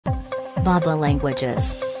bab.la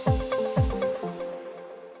languages.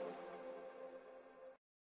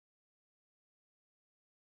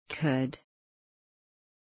 Could.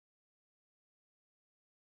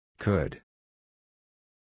 Could.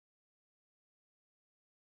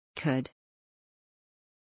 Could.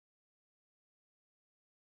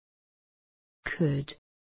 Could.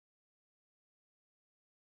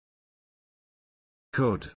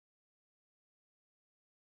 Could.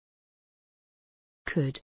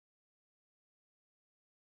 Could.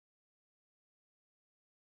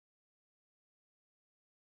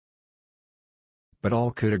 But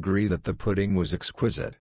all could agree that the pudding was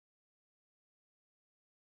exquisite.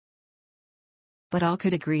 But all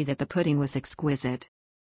could agree that the pudding was exquisite.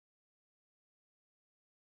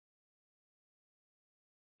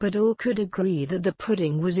 But all could agree that the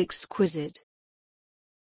pudding was exquisite.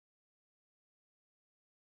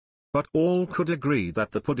 But all could agree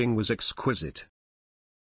that the pudding was exquisite.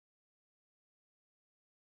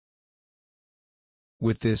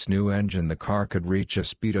 With this new engine the car could reach a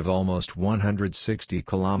speed of almost 160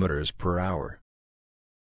 kilometers per hour.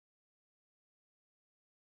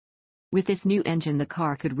 With this new engine the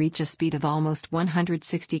car could reach a speed of almost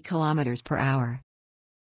 160 kilometers per hour.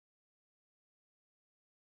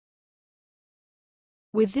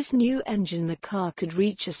 With this new engine the car could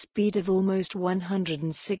reach a speed of almost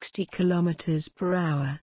 160 kilometers per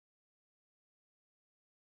hour.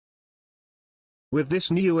 With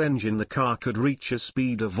this new engine the car could reach a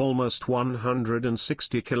speed of almost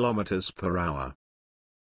 160 kilometers per hour.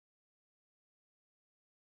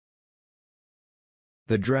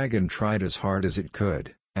 The dragon tried as hard as it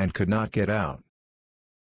could, and could not get out.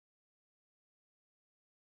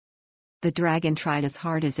 The dragon tried as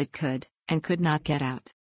hard as it could, and could not get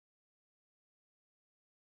out.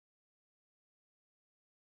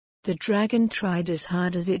 The dragon tried as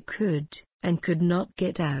hard as it could, and could not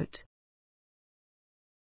get out.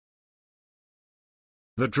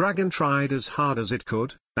 The dragon tried as hard as it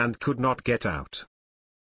could, and could not get out.